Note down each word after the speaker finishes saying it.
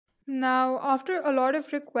Now, after a lot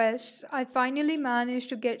of requests, I finally managed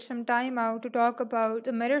to get some time out to talk about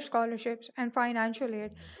the merit scholarships and financial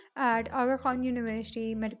aid at Aga Khan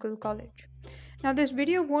University Medical College. Now, this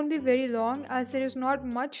video won't be very long as there is not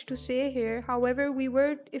much to say here. However,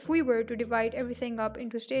 if we were to divide everything up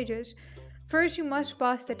into stages, first you must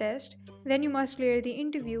pass the test, then you must clear the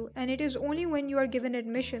interview, and it is only when you are given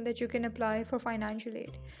admission that you can apply for financial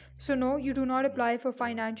aid. So, no, you do not apply for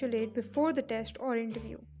financial aid before the test or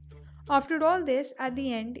interview. After all this, at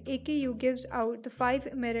the end, AKU gives out the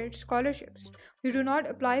 5 merit scholarships. You do not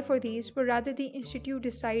apply for these, but rather the institute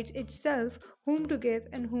decides itself whom to give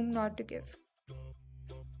and whom not to give.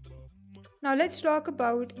 Now let's talk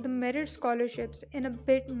about the merit scholarships in a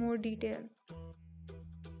bit more detail.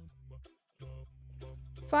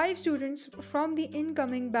 5 students from the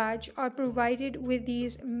incoming batch are provided with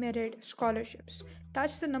these merit scholarships.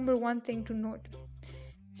 That's the number one thing to note.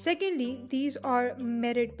 Secondly, these are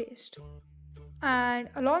merit based. And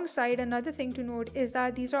alongside, another thing to note is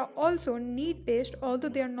that these are also need based, although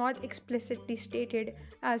they are not explicitly stated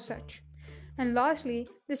as such. And lastly,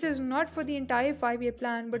 this is not for the entire 5 year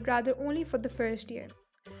plan, but rather only for the first year.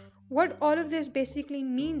 What all of this basically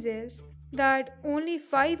means is that only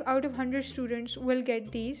 5 out of 100 students will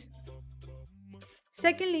get these.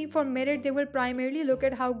 Secondly, for merit, they will primarily look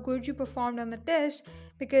at how good you performed on the test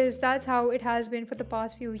because that's how it has been for the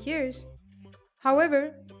past few years.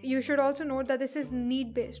 However, you should also note that this is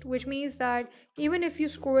need based, which means that even if you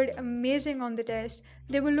scored amazing on the test,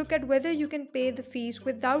 they will look at whether you can pay the fees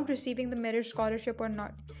without receiving the merit scholarship or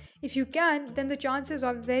not. If you can, then the chances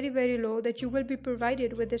are very, very low that you will be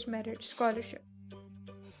provided with this merit scholarship.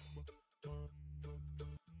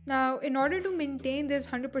 Now, in order to maintain this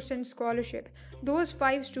 100% scholarship, those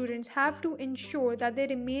 5 students have to ensure that they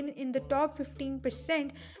remain in the top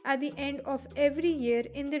 15% at the end of every year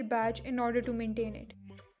in their batch in order to maintain it.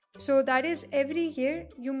 So, that is every year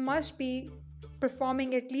you must be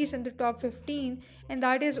performing at least in the top 15, and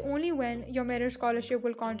that is only when your merit scholarship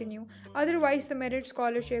will continue. Otherwise, the merit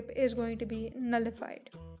scholarship is going to be nullified.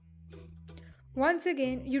 Once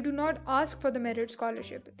again, you do not ask for the merit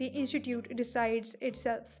scholarship, the institute decides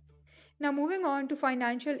itself. Now, moving on to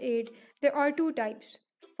financial aid, there are 2 types: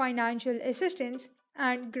 financial assistance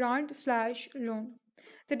and grant/loan.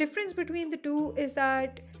 The difference between the two is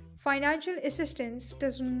that financial assistance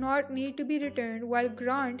does not need to be returned, while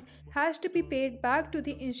grant has to be paid back to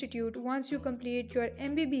the institute once you complete your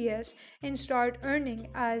MBBS and start earning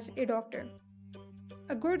as a doctor.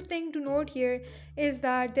 A good thing to note here is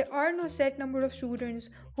that there are no set number of students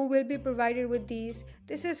who will be provided with these.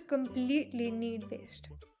 This is completely need based.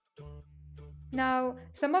 Now,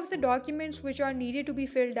 some of the documents which are needed to be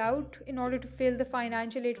filled out in order to fill the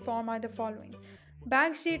financial aid form are the following: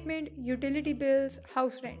 bank statement, utility bills,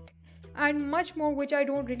 house rent, and much more which I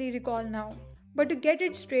don't really recall now. But to get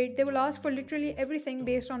it straight, they will ask for literally everything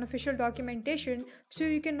based on official documentation,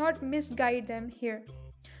 so you cannot misguide them here.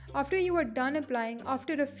 After you are done applying,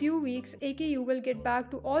 after a few weeks, AKU will get back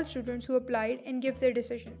to all students who applied and give their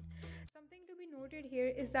decision. Something to be noted here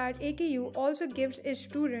is that AKU also gives its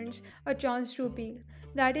students a chance to appeal.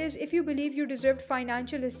 That is, if you believe you deserved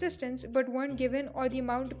financial assistance but weren't given, or the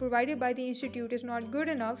amount provided by the institute is not good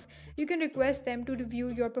enough, you can request them to review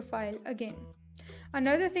your profile again.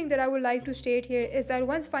 Another thing that I would like to state here is that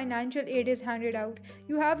once financial aid is handed out,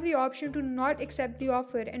 you have the option to not accept the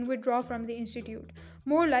offer and withdraw from the institute.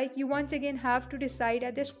 More like, you once again have to decide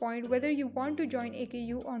at this point whether you want to join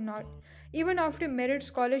AKU or not. Even after merit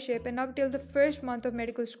scholarship and up till the first month of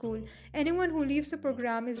medical school, anyone who leaves the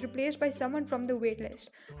program is replaced by someone from the waitlist.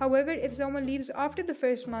 However, if someone leaves after the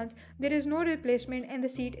first month, there is no replacement and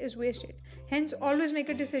the seat is wasted. Hence, always make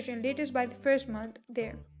a decision latest by the first month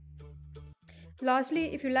there. Lastly,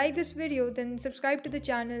 if you like this video, then subscribe to the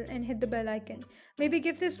channel and hit the bell icon. Maybe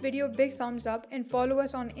give this video a big thumbs up and follow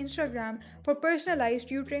us on Instagram for personalized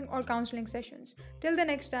tutoring or counseling sessions. Till the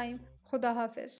next time, Khuda Hafiz.